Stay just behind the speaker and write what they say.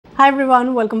Hi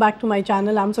everyone, welcome back to my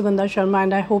channel. I'm Sugandha Sharma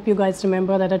and I hope you guys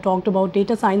remember that I talked about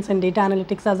data science and data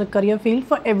analytics as a career field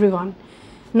for everyone.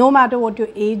 No matter what your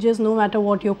age is, no matter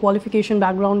what your qualification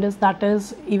background is, that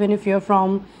is, even if you're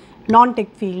from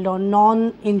non-tech field or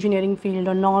non-engineering field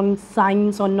or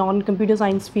non-science or non-computer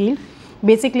science field,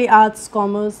 basically arts,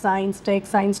 commerce, science, tech,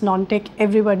 science, non-tech,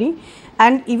 everybody.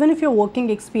 And even if your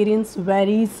working experience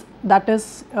varies, that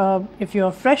is, if you're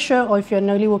a fresher or if you're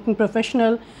an early working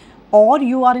professional, or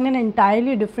you are in an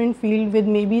entirely different field with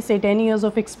maybe say 10 years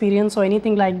of experience or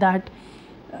anything like that.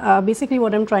 Basically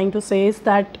what I'm trying to say is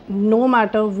that no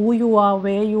matter who you are,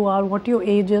 where you are, what your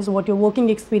age is, what your working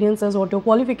experience is, what your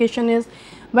qualification is,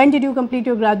 when did you complete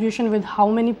your graduation with how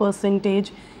many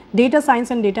percentage, data science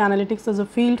and data analytics is a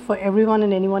field for everyone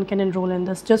and anyone can enroll in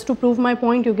this. Just to prove my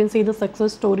point, you can see the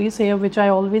success stories here, which I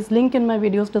always link in my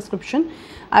videos description.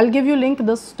 I'll give you link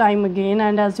this time again,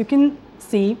 and as you can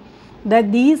see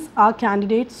that these are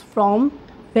candidates from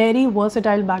very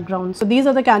versatile backgrounds. So these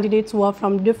are the candidates who are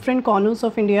from different corners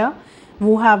of India,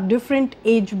 who have different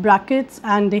age brackets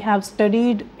and they have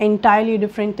studied entirely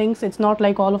different things. It's not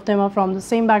like all of them are from the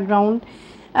same background,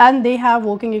 and they have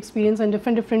working experience in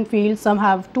different fields. Some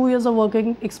have 2 years of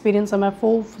working experience, some have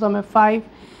 4, some have 5,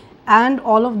 and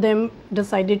all of them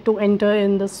decided to enter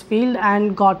in this field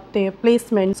and got their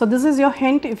placement. So this is your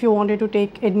hint if you wanted to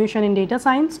take admission in data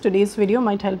science. Today's video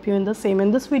might help you in the same.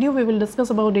 In this video we will discuss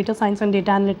about data science and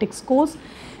data analytics course,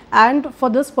 and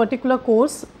for this particular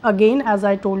course, again as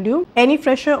I told you, any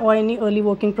fresher or any early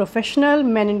working professional,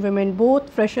 men and women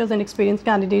both, freshers and experienced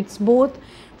candidates both,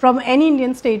 from any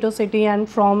Indian state or city and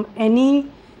from any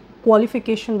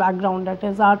qualification background, that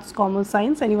is arts, commerce,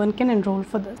 science, anyone can enroll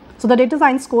for this. So the data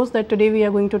science course that today we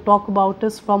are going to talk about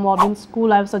is from Modern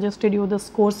School. I have suggested you this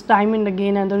course time and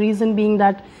again, and the reason being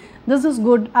that this is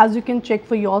good, as you can check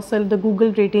for yourself the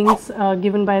Google ratings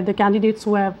given by the candidates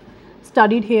who have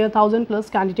studied here. 1000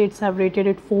 plus candidates have rated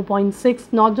it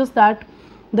 4.6. Not just that,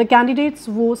 the candidates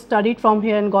who studied from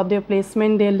here and got their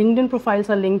placement, their LinkedIn profiles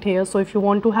are linked here. So if you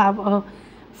want to have a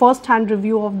first-hand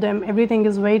review of them, everything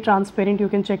is very transparent, you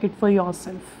can check it for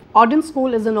yourself. Auden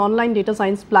School is an online data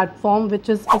science platform which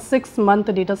is a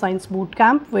 6-month data science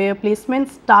bootcamp where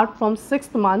placements start from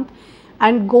 6th month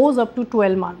and goes up to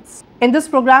 12 months. In this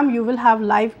program you will have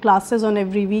live classes on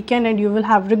every weekend and you will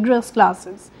have rigorous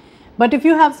classes. But if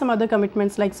you have some other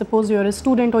commitments, like suppose you're a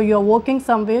student or you're working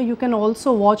somewhere, you can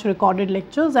also watch recorded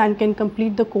lectures and can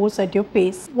complete the course at your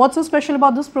pace. What's so special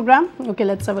about this program? Okay,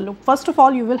 let's have a look. First of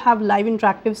all, you will have live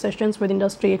interactive sessions with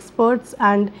industry experts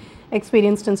and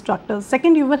experienced instructors.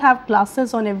 Second, you will have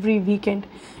classes on every weekend.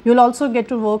 You'll also get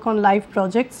to work on live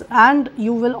projects, and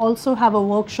you will also have a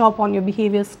workshop on your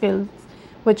behavior skills,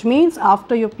 which means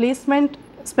after your placement,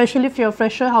 especially if you're a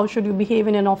fresher, how should you behave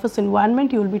in an office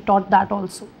environment, you will be taught that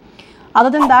also. Other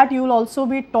than that, you will also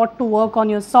be taught to work on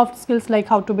your soft skills, like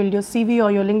how to build your CV or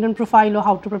your LinkedIn profile, or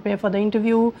how to prepare for the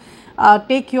interview,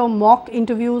 take your mock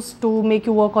interviews to make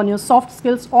you work on your soft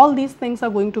skills. All these things are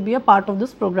going to be a part of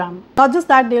this program. Not just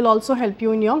that, they'll also help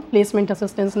you in your placement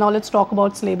assistance. Now let's talk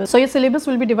about syllabus. So your syllabus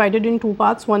will be divided in 2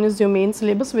 parts. One is your main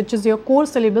syllabus, which is your core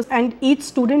syllabus, and each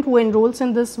student who enrolls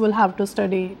in this will have to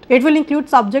study it. It will include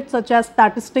subjects such as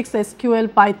statistics,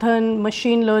 SQL, Python,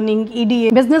 machine learning,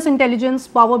 EDA, business intelligence,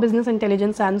 power business intelligence,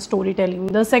 and storytelling.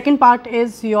 The second part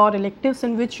is your electives,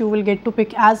 in which you will get to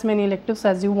pick as many electives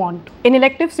as you want. In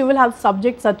electives, you will have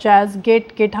subjects such as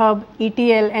Git, GitHub,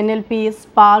 ETL, NLP,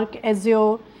 Spark,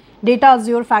 Azure, Data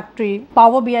Azure Factory,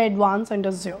 Power BI Advanced, and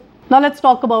Azure. Now let's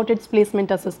talk about its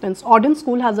placement assistance. Auden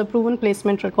School has a proven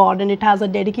placement record, and it has a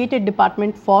dedicated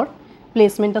department for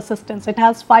placement assistance. It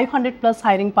has 500 plus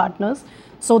hiring partners.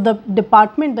 So the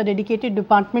dedicated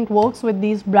department works with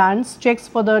these brands, checks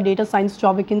for the data science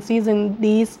job vacancies in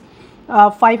these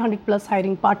 500 plus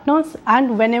hiring partners,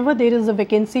 and whenever there is a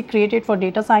vacancy created for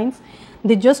data science,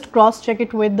 they just cross check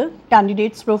it with the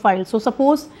candidate's profile. So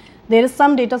suppose there is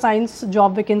some data science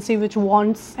job vacancy which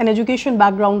wants an education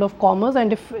background of commerce,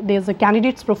 and if there's a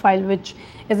candidate's profile which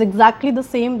is exactly the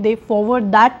same, they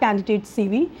forward that candidate's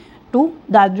CV to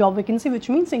that job vacancy, which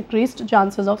means increased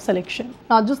chances of selection.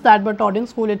 Not just that, but Auden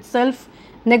School itself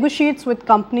negotiates with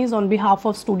companies on behalf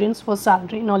of students for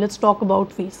salary. Now let's talk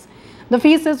about fees. The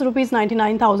fees is rupees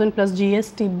 99,000 plus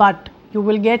GST, but you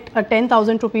will get a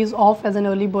 10,000 rupees off as an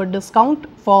early bird discount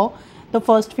for the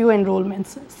first few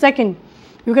enrollments. Second,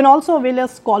 you can also avail a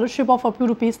scholarship of up to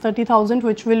rupees 30,000,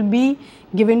 which will be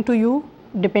given to you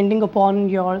depending upon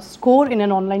your score in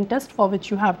an online test for which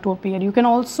you have to appear. You can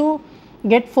also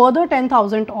get further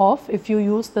 10,000 off if you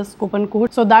use this coupon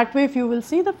code. So that way, if you will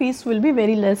see, the fees will be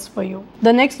very less for you.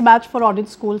 The next batch for Audit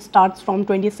School starts from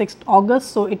 26th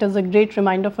August. So it is a great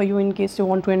reminder for you in case you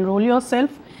want to enroll yourself.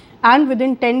 And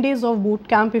within 10 days of boot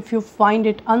camp, if you find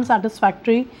it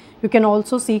unsatisfactory, you can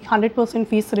also seek 100%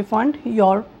 fees refund.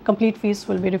 Your complete fees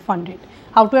will be refunded.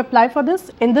 How to apply for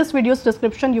this? In this video's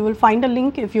description, you will find a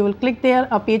link. If you will click there,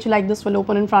 a page like this will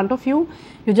open in front of you.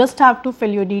 You just have to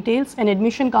fill your details. An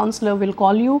admission counselor will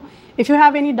call you. If you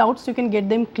have any doubts, you can get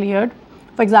them cleared.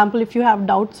 For example, if you have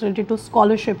doubts related to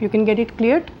scholarship, you can get it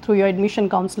cleared through your admission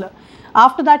counselor.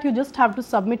 After that, you just have to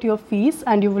submit your fees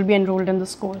and you will be enrolled in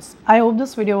this course. I hope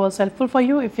this video was helpful for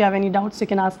you. If you have any doubts, you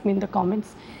can ask me in the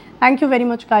comments. Thank you very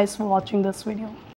much guys for watching this video.